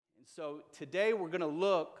So today we're going to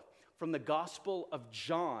look from the Gospel of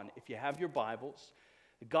John, if you have your Bibles,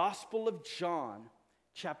 the Gospel of John,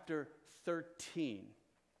 chapter 13.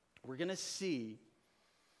 We're going to see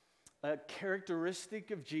a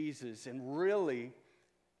characteristic of Jesus, and really,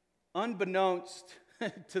 unbeknownst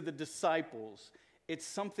to the disciples, it's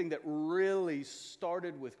something that really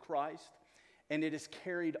started with Christ, and it is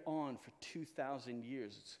carried on for 2,000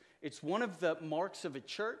 years. It's one of the marks of a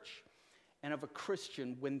church and of a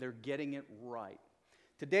Christian when they're getting it right.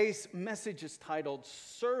 Today's message is titled,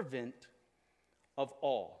 Servant of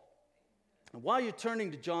All. And while you're turning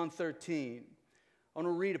to John 13, I want to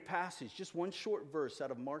read a passage, just one short verse out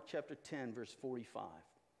of Mark chapter 10, verse 45.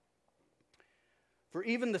 For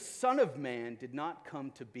even the Son of Man did not come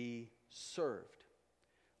to be served,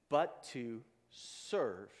 but to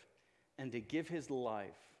serve and to give his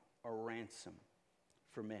life a ransom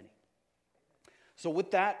for many. So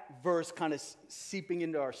with that verse kind of seeping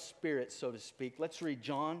into our spirit, so to speak, let's read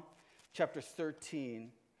John chapter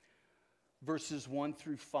 13, verses 1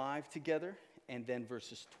 through 5 together, and then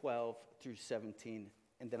verses 12 through 17,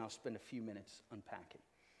 and then I'll spend a few minutes unpacking.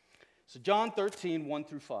 So John 13, 1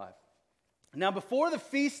 through 5. Now before the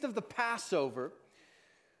feast of the Passover,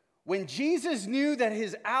 when Jesus knew that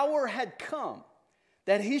his hour had come,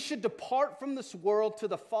 that he should depart from this world to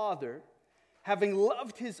the Father, having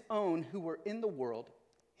loved his own who were in the world,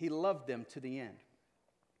 he loved them to the end.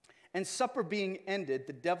 And supper being ended,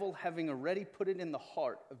 the devil having already put it in the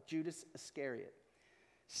heart of Judas Iscariot,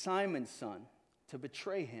 Simon's son, to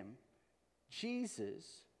betray him, Jesus,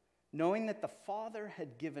 knowing that the Father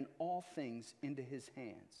had given all things into his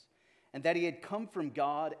hands, and that he had come from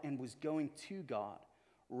God and was going to God,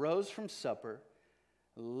 rose from supper,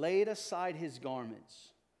 laid aside his garments,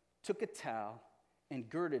 took a towel, and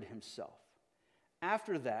girded himself.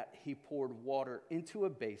 After that, he poured water into a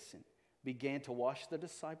basin, began to wash the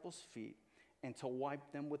disciples' feet, and to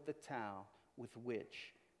wipe them with the towel with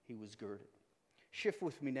which he was girded. Shift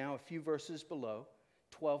with me now a few verses below,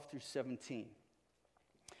 12 through 17.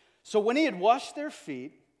 So when he had washed their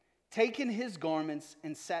feet, taken his garments,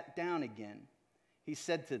 and sat down again, he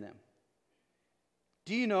said to them,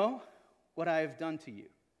 Do you know what I have done to you?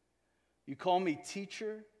 You call me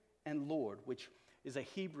teacher and Lord, which is a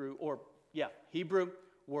Hebrew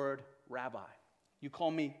word rabbi. You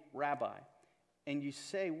call me rabbi, and you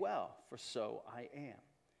say, well, for so I am.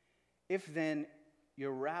 If then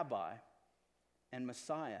your rabbi and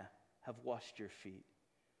Messiah have washed your feet,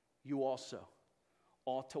 you also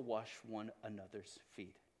ought to wash one another's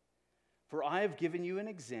feet. For I have given you an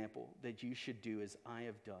example that you should do as I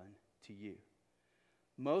have done to you.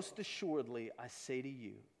 Most assuredly, I say to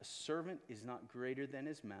you, a servant is not greater than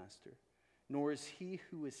his master, nor is he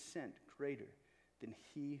who is sent greater than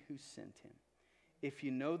he who sent him. If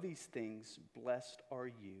you know these things, blessed are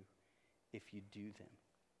you if you do them.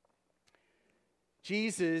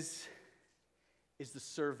 Jesus is the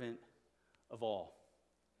servant of all.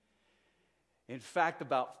 In fact,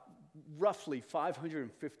 about roughly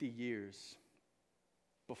 550 years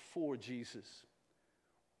before Jesus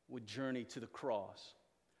would journey to the cross,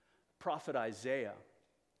 prophet Isaiah,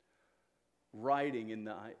 writing in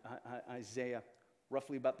the Isaiah,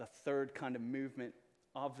 roughly about the third kind of movement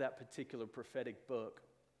of that particular prophetic book,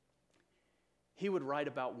 he would write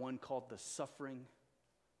about one called the suffering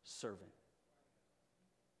servant.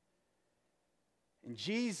 And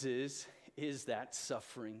Jesus is that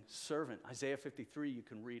suffering servant. Isaiah 53, you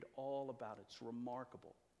can read all about it. It's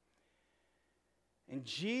remarkable. And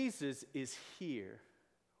Jesus is here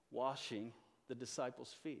washing the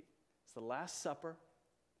disciples' feet. It's the Last Supper.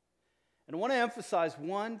 And I want to emphasize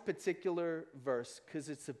one particular verse because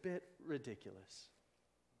it's a bit ridiculous.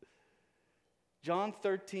 John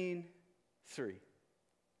 13, 3.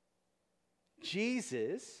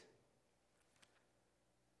 Jesus,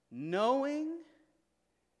 knowing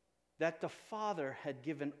that the Father had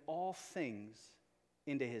given all things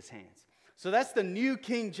into his hands. So that's the New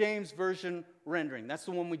King James Version rendering. That's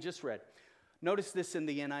the one we just read. Notice this in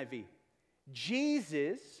the NIV.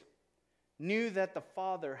 Jesus knew that the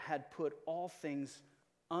Father had put all things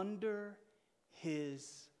under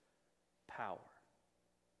his power.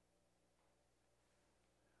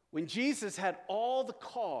 When Jesus had all the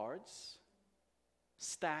cards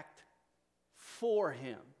stacked for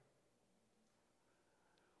him,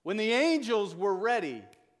 when the angels were ready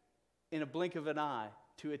in a blink of an eye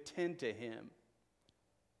to attend to him,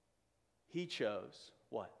 he chose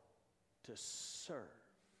what? To serve.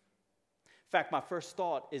 In fact, my first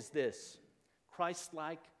thought is this: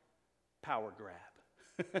 Christ-like power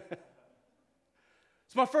grab.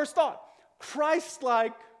 It's my first thought.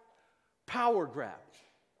 Christ-like power grab.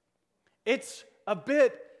 It's a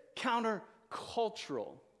bit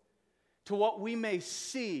countercultural to what we may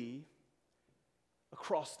see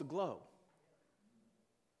across the globe.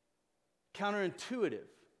 Counterintuitive.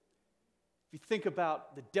 If you think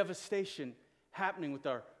about the devastation happening with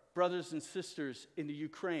our brothers and sisters in the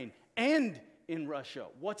Ukraine and in Russia,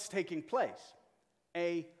 what's taking place?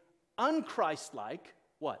 A unchristlike,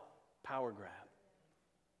 what? Power grab.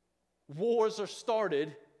 Wars are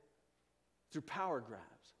started through power grabs.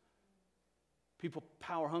 People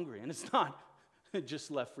power hungry, and it's not just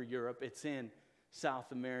left for Europe. It's in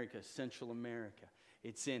South America, Central America.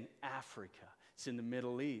 It's in Africa. It's in the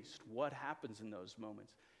Middle East. What happens in those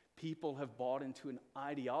moments? People have bought into an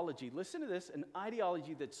ideology, listen to this, an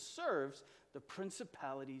ideology that serves the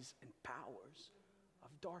principalities and powers of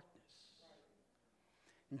darkness.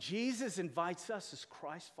 And Jesus invites us as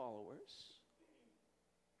Christ followers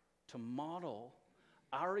to model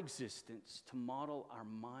our existence, to model our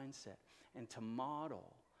mindset, and to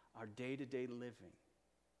model our day-to-day living,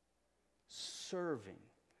 serving,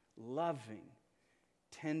 loving,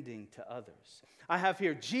 tending to others. I have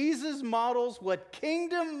here, Jesus models what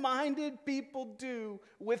kingdom-minded people do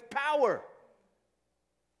with power.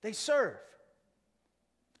 They serve.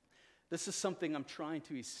 This is something I'm trying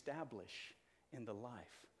to establish in the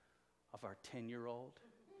life of our 10-year-old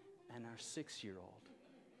and our 6-year-old.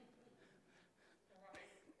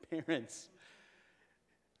 Parents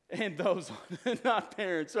and those not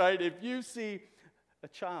parents, right? If you see a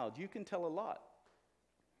child, you can tell a lot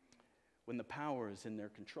when the power is in their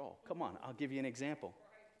control. Come on, I'll give you an example.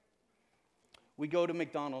 We go to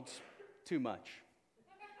McDonald's too much.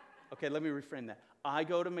 Okay, let me reframe that. I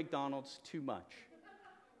go to McDonald's too much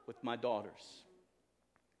with my daughters.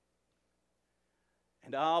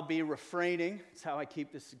 And I'll be refraining. It's how I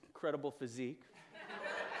keep this incredible physique.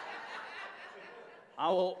 I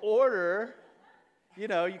will order, you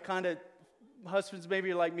kind of, husbands, maybe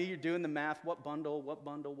you're like me, you're doing the math. What bundle?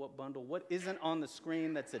 What isn't on the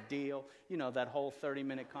screen that's a deal? That whole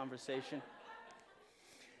 30-minute conversation.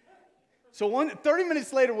 So 30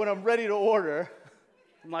 minutes later when I'm ready to order,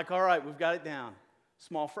 I'm like, all right, we've got it down.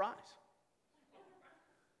 Small fries.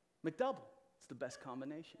 McDouble. It's the best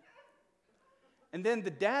combination. And then the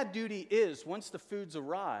dad duty is, once the food's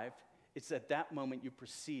arrived, it's at that moment you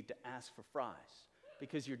proceed to ask for fries.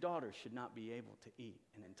 Because your daughter should not be able to eat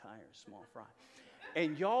an entire small fry.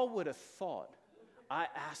 And y'all would have thought I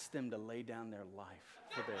asked them to lay down their life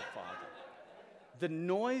for their father. The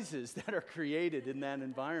noises that are created in that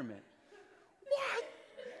environment. What?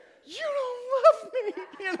 You don't love me?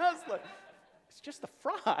 It's like, it's just a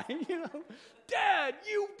fry, Dad,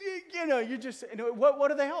 you just, what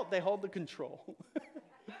do they hold? They hold the control.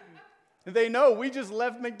 They know we just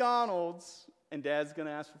left McDonald's. And Dad's going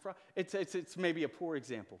to ask for fries. It's maybe a poor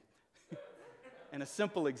example and a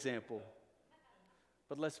simple example.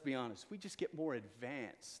 But let's be honest, we just get more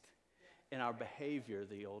advanced in our behavior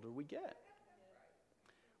the older we get.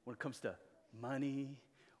 When it comes to money,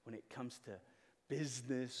 when it comes to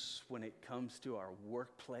business, when it comes to our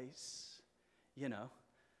workplace,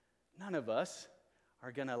 none of us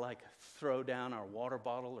are going to throw down our water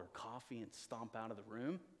bottle or coffee and stomp out of the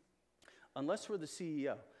room unless we're the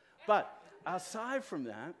CEO. But aside from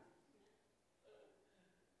that,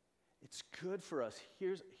 it's good for us.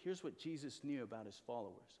 Here's what Jesus knew about his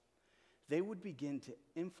followers. They would begin to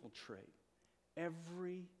infiltrate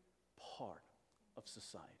every part of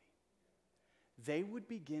society. They would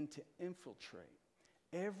begin to infiltrate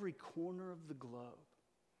every corner of the globe.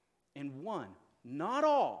 And one, not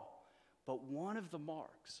all, but one of the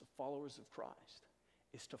marks of followers of Christ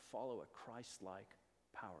is to follow a Christ-like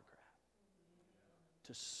power grab.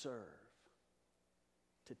 To serve,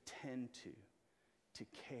 to tend to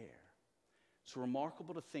care. It's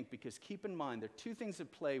remarkable to think because keep in mind, there are two things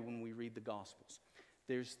at play when we read the Gospels.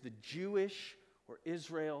 There's the Jewish or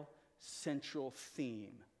Israel central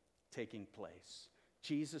theme taking place.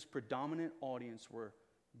 Jesus' predominant audience were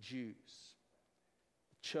Jews,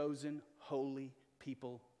 chosen, holy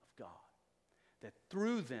people of God, that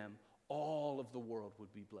through them all of the world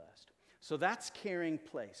would be blessed. So that's carrying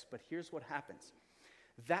place, but here's what happens.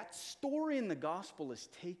 That story in the gospel is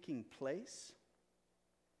taking place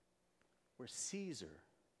where Caesar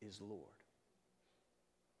is Lord.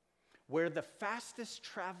 Where the fastest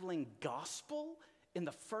traveling gospel in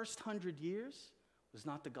the first 100 years was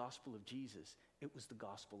not the gospel of Jesus, it was the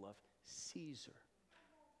gospel of Caesar.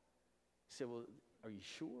 You say, well, are you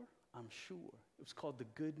sure? I'm sure. It was called the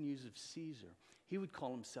good news of Caesar. He would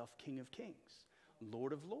call himself King of Kings,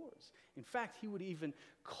 Lord of Lords. In fact, he would even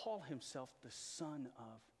call himself the Son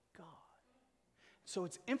of God. So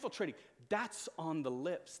it's infiltrating. That's on the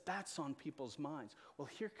lips. That's on people's minds. Well,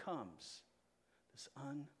 here comes this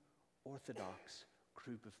orthodox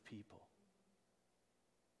group of people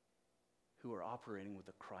who are operating with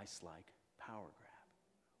a Christ-like power grab.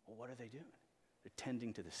 Well, what are they doing? They're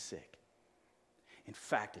tending to the sick. In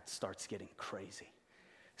fact, it starts getting crazy.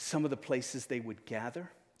 Some of the places they would gather,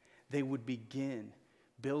 they would begin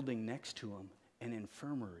building next to them an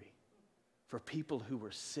infirmary for people who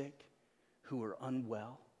were sick, who were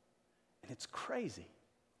unwell. And it's crazy.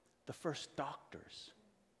 The first doctors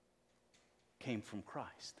came from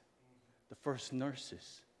Christ. The first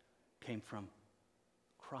nurses came from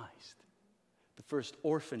Christ. The first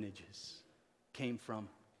orphanages came from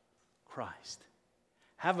Christ.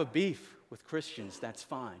 Have a beef with Christians, that's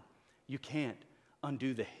fine. You can't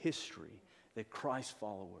undo the history that Christ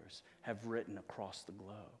followers have written across the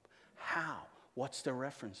globe. How? What's their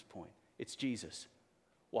reference point? It's Jesus,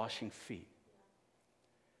 washing feet.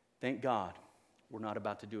 Thank God we're not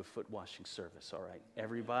about to do a foot washing service, all right?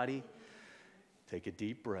 Everybody, take a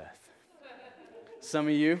deep breath. Some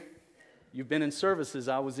of you, you've been in services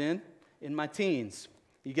I was in my teens.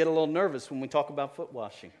 You get a little nervous when we talk about foot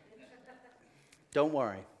washing. Don't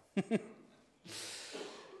worry.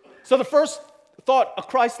 So the first thought, a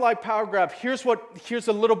Christ-like power grab. Here's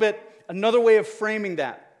a little bit, another way of framing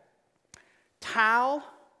that. Towel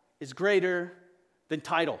is greater than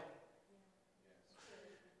title.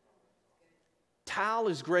 Towel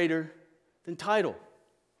is greater than title.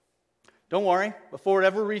 Don't worry, before it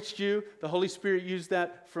ever reached you, the Holy Spirit used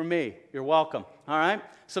that for me. You're welcome, all right?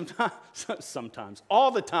 Sometimes,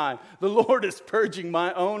 all the time, the Lord is purging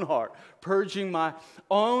my own heart, purging my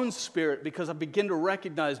own spirit, because I begin to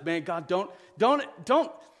recognize, man, God, don't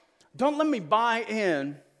let me buy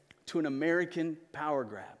in to an American power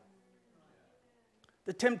grab.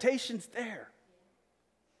 The temptation's there.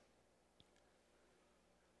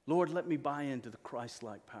 Lord, let me buy into the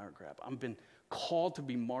Christ-like power grab. I've been called to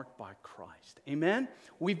be marked by Christ. Amen?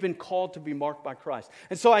 We've been called to be marked by Christ.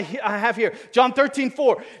 And so I have here, John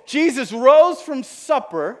 13:4. Jesus rose from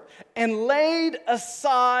supper and laid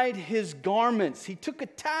aside his garments. He took a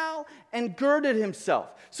towel and girded himself.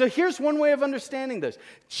 So here's one way of understanding this.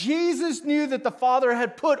 Jesus knew that the Father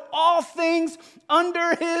had put all things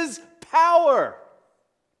under his power.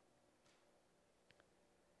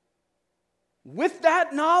 With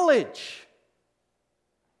that knowledge,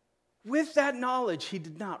 he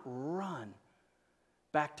did not run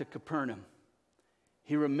back to Capernaum.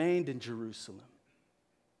 He remained in Jerusalem.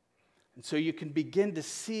 And so you can begin to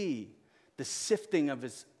see the sifting of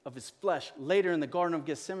his flesh. Later in the Garden of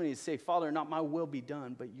Gethsemane, he said, Father, not my will be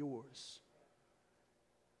done, but yours.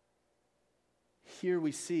 Here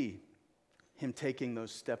we see him taking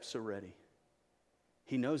those steps already.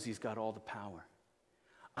 He knows he's got all the power.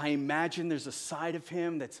 I imagine there's a side of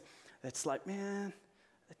him that's like, man,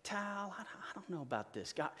 the towel, I don't know about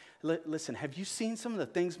this. God, listen, have you seen some of the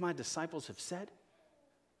things my disciples have said?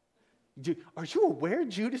 Are you aware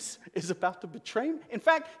Judas is about to betray me? In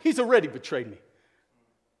fact, he's already betrayed me.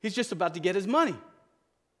 He's just about to get his money.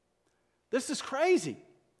 This is crazy.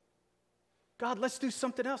 God, let's do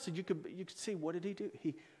something else. And you could see, what did he do?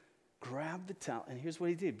 He grabbed the towel, and here's what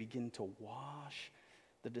he did. Begin to wash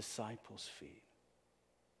the disciples' feet.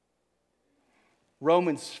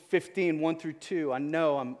 Romans 15, 1 through 2. I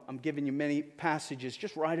know I'm giving you many passages.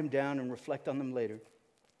 Just write them down and reflect on them later.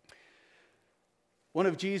 One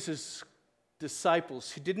of Jesus'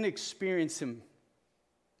 disciples who didn't experience him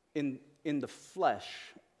in the flesh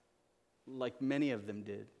like many of them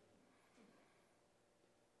did.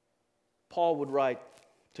 Paul would write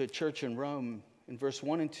to a church in Rome in verse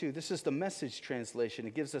 1 and 2. This is the Message translation.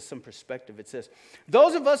 It gives us some perspective. It says,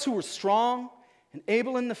 those of us who are strong and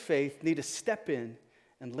able in the faith need to step in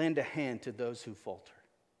and lend a hand to those who falter.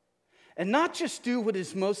 And not just do what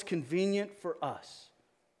is most convenient for us.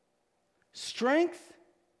 Strength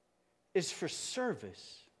is for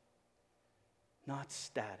service, not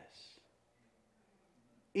status.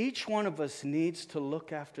 Each one of us needs to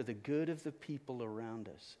look after the good of the people around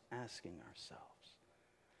us, asking ourselves,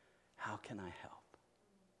 how can I help?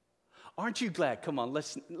 Aren't you glad? Come on,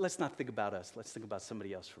 let's not think about us. Let's think about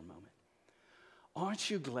somebody else for a moment. Aren't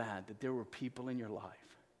you glad that there were people in your life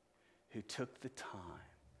who took the time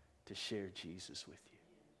to share Jesus with you?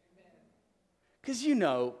 Because you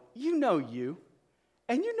know you,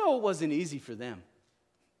 and you know it wasn't easy for them.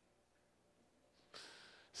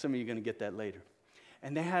 Some of you are going to get that later.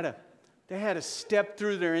 And they had to step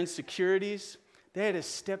through their insecurities. They had to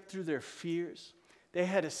step through their fears. They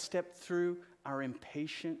had to step through our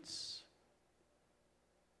impatience.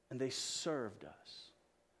 And they served us.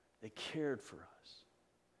 They cared for us.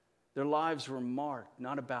 Their lives were marked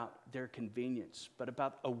not about their convenience, but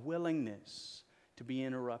about a willingness to be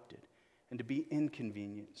interrupted and to be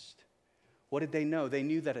inconvenienced What did they know? They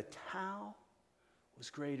knew that a towel was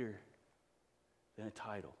greater than a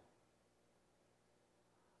title.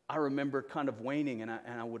 I remember kind of waning, and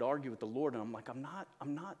I would argue with the Lord, and I'm like, I'm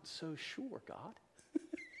not so sure, God.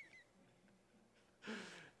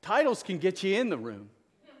 Titles can get you in the room.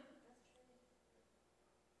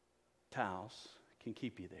 Towels can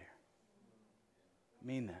keep you there. I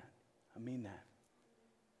mean that.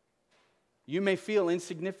 You may feel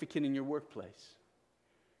insignificant in your workplace.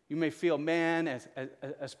 You may feel, man,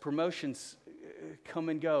 as promotions come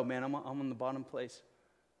and go, man, I'm on the bottom place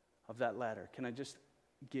of that ladder. Can I just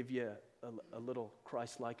give you a little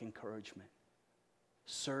Christ-like encouragement?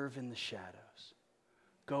 Serve in the shadows.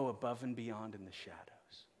 Go above and beyond in the shadows.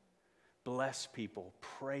 Bless people.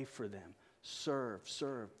 Pray for them. Serve.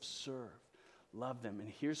 Love them. And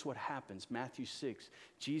here's what happens. Matthew 6,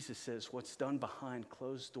 Jesus says, what's done behind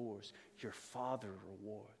closed doors, your Father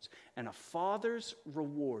rewards. And a father's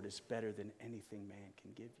reward is better than anything man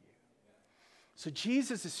can give you. So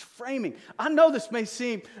Jesus is framing. I know this may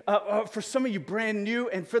seem, for some of you, brand new.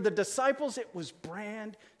 And for the disciples, it was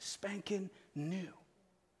brand spanking new.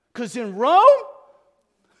 Because in Rome,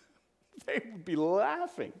 they would be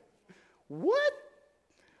laughing. What?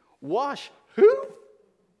 Wash who?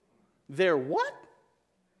 Their what?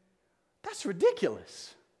 That's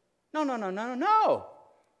ridiculous. No.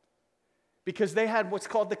 Because they had what's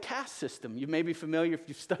called the caste system. You may be familiar if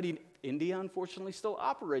you've studied. India, unfortunately, still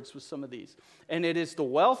operates with some of these. And it is the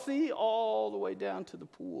wealthy all the way down to the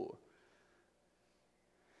poor.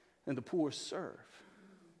 And the poor serve.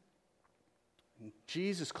 And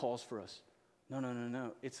Jesus calls for us.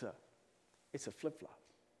 No. It's a flip-flop.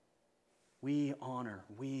 We honor,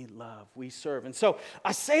 we love, we serve. And so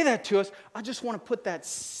I say that to us. I just want to put that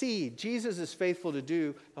seed. Jesus is faithful to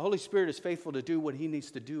do, the Holy Spirit is faithful to do what he needs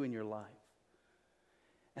to do in your life.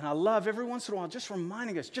 And I love every once in a while just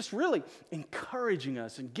reminding us, just really encouraging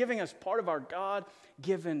us and giving us part of our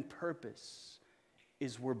God-given purpose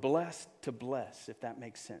is we're blessed to bless, if that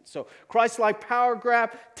makes sense. So Christ-like power grab,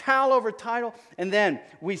 towel over title, and then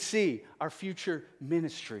we see our future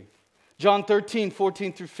ministry. John 13,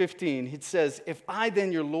 14 through 15, it says, if I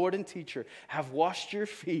then, your Lord and teacher, have washed your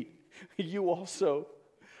feet, you also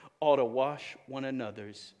ought to wash one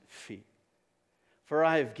another's feet. For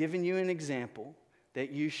I have given you an example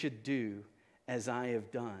that you should do as I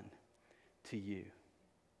have done to you.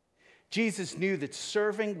 Jesus knew that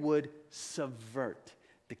serving would subvert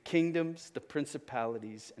the kingdoms, the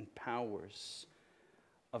principalities, and powers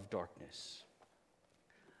of darkness.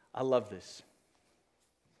 I love this.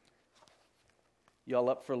 Y'all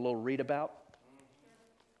up for a little read about?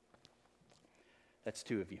 That's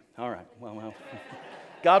two of you. All right. Well.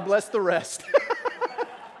 God bless the rest.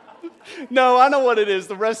 No, I know what it is.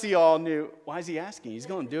 The rest of y'all knew. Why is he asking? He's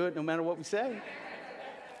going to do it no matter what we say.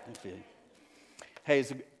 Hey,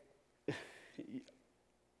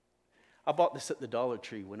 I bought this at the Dollar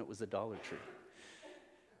Tree when it was a Dollar Tree.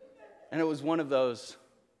 And it was one of those,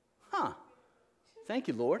 thank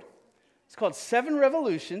you, Lord. It's called 7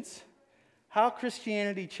 Revolutions, How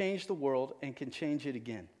Christianity Changed the World and Can Change It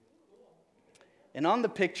Again. And on the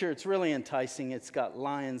picture, it's really enticing. It's got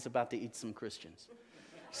lions about to eat some Christians.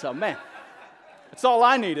 So, man, that's all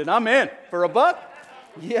I needed. I'm in. For $1?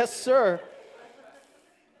 Yes, sir.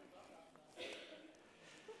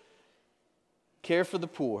 Care for the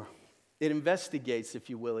poor. It investigates, if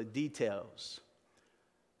you will, it details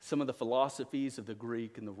some of the philosophies of the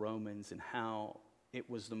Greek and the Romans and how it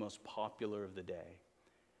was the most popular of the day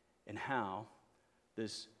and how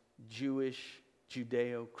this Jewish,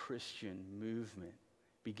 Judeo-Christian movement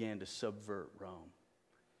began to subvert Rome.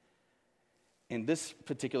 And this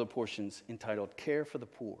particular portion's entitled Care for the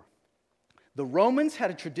Poor. The Romans had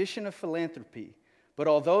a tradition of philanthropy, but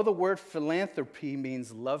although the word philanthropy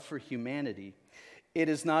means love for humanity, it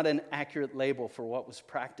is not an accurate label for what was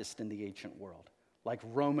practiced in the ancient world. Like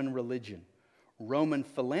Roman religion, Roman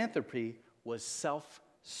philanthropy was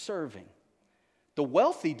self-serving. The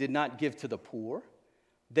wealthy did not give to the poor.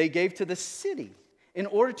 They gave to the city in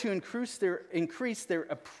order to increase their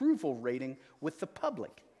approval rating with the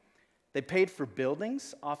public. They paid for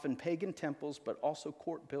buildings, often pagan temples, but also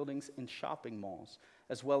court buildings and shopping malls,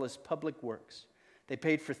 as well as public works. They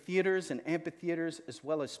paid for theaters and amphitheaters, as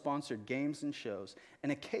well as sponsored games and shows.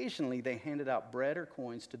 And occasionally, they handed out bread or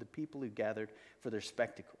coins to the people who gathered for their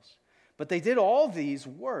spectacles. But they did all these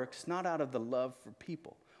works not out of the love for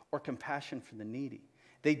people or compassion for the needy.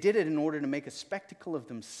 They did it in order to make a spectacle of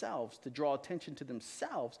themselves, to draw attention to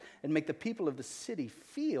themselves, and make the people of the city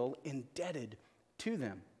feel indebted to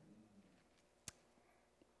them.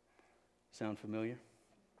 Sound familiar?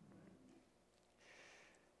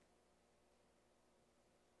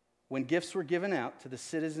 When gifts were given out to the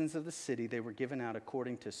citizens of the city, they were given out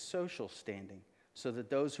according to social standing, so that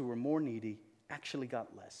those who were more needy actually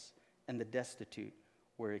got less, and the destitute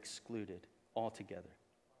were excluded altogether.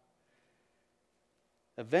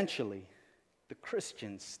 Eventually, the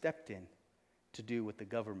Christians stepped in to do what the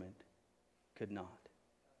government could not.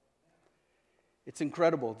 It's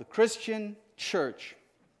incredible. The Christian church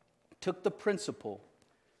took the principle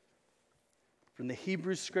from the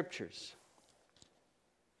Hebrew Scriptures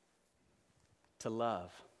to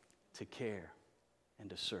love, to care, and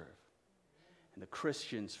to serve. And the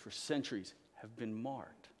Christians for centuries have been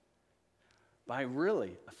marked by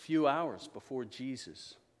really a few hours before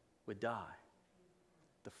Jesus would die,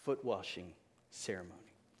 the foot washing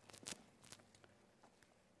ceremony.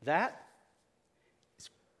 That is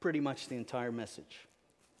pretty much the entire message.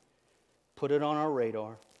 Put it on our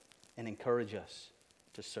radar and encourage us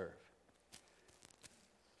to serve.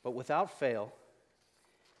 But without fail,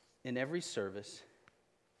 in every service,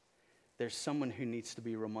 there's someone who needs to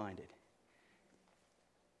be reminded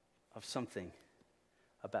of something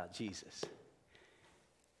about Jesus.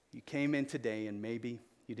 You came in today and maybe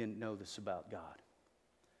you didn't know this about God.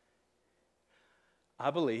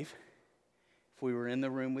 I believe if we were in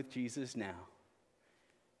the room with Jesus now,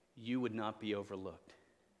 you would not be overlooked.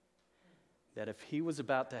 That if he was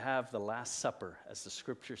about to have the Last Supper, as the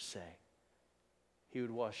Scriptures say, he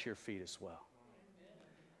would wash your feet as well.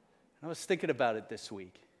 I was thinking about it this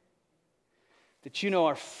week. That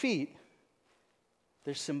our feet,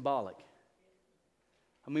 they're symbolic.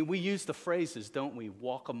 I mean, we use the phrases, don't we?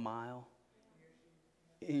 Walk a mile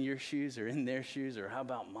in your shoes or in their shoes, or how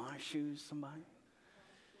about my shoes, somebody?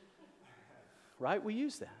 Right? We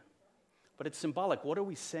use that. But it's symbolic. What are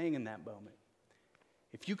we saying in that moment?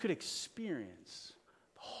 If you could experience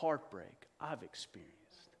the heartbreak I've experienced,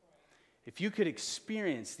 if you could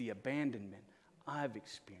experience the abandonment I've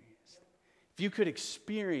experienced, if you could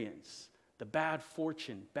experience the bad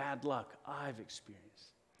fortune, bad luck I've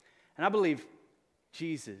experienced. And I believe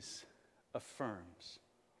Jesus affirms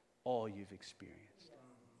all you've experienced.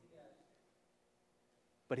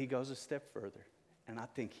 But he goes a step further, and I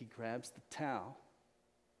think he grabs the towel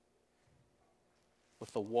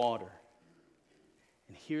with the water,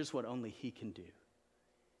 and here's what only he can do.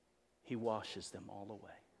 He washes them all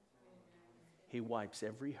away. He wipes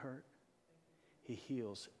every hurt. He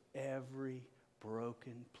heals every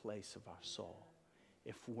broken place of our soul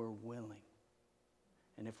if we're willing,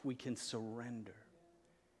 and if we can surrender,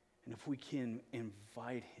 and if we can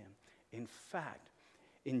invite him. In fact,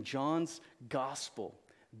 in John's gospel,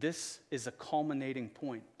 this is a culminating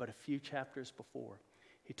point, but a few chapters before,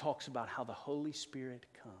 he talks about how the Holy Spirit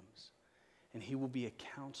comes, and he will be a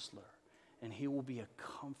counselor, and he will be a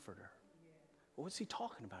comforter. Well, what's he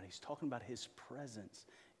talking about? He's talking about his presence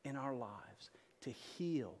in our lives to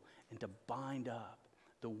heal and to bind up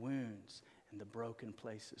the wounds and the broken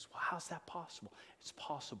places. Well, how's that possible? It's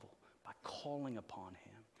possible by calling upon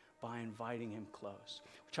him, by inviting him close,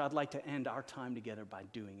 which I'd like to end our time together by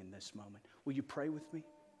doing in this moment. Will you pray with me?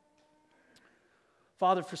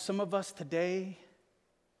 Father, for some of us today,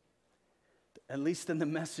 at least in the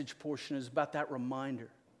message portion, is about that reminder.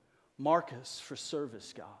 Mark us for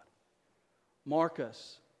service, God. Mark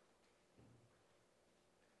us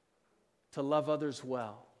to love others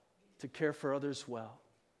well, to care for others well.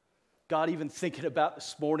 God, even thinking about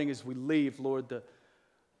this morning as we leave, Lord, the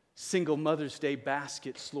single Mother's Day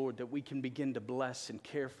baskets, Lord, that we can begin to bless and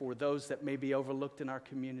care for those that may be overlooked in our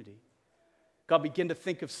community. God, begin to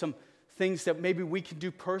think of some things that maybe we can do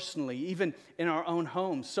personally, even in our own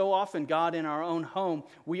home. So often, God, in our own home,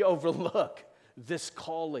 we overlook this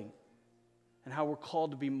calling and how we're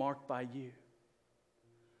called to be marked by you.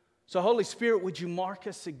 So, Holy Spirit, would you mark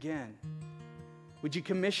us again? Would you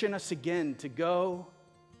commission us again to go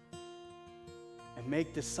and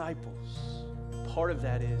make disciples? Part of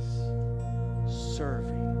that is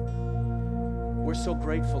serving. We're so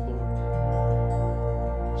grateful, Lord.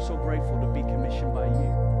 So grateful to be commissioned by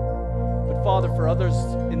you. But Father, for others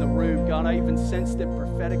in the room, God, I even sensed it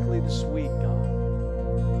prophetically this week, God.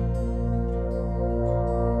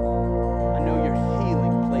 I know you're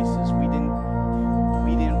healing places we didn't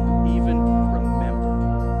even remember.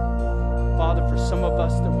 Father, for some of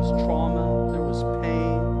us there was trauma, there was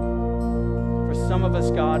pain. For some of us,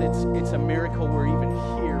 God, it's a miracle we're even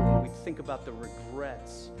here when we think about the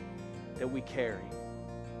regrets that we carry.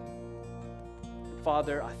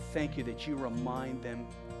 Father, I thank you that you remind them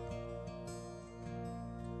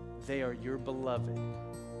they are your beloved. And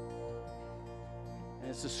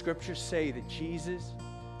as the scriptures say, that Jesus,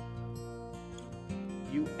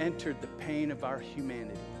 you entered the pain of our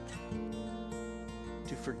humanity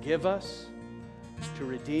to forgive us, to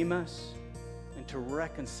redeem us, and to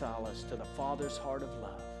reconcile us to the Father's heart of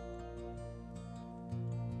love.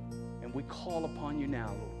 And we call upon you now,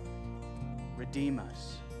 Lord. Redeem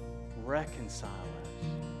us, reconcile us,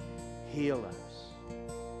 heal us.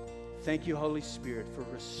 Thank you, Holy Spirit, for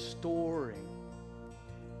restoring,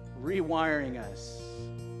 rewiring us.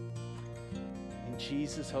 In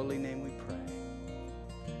Jesus' holy name we pray.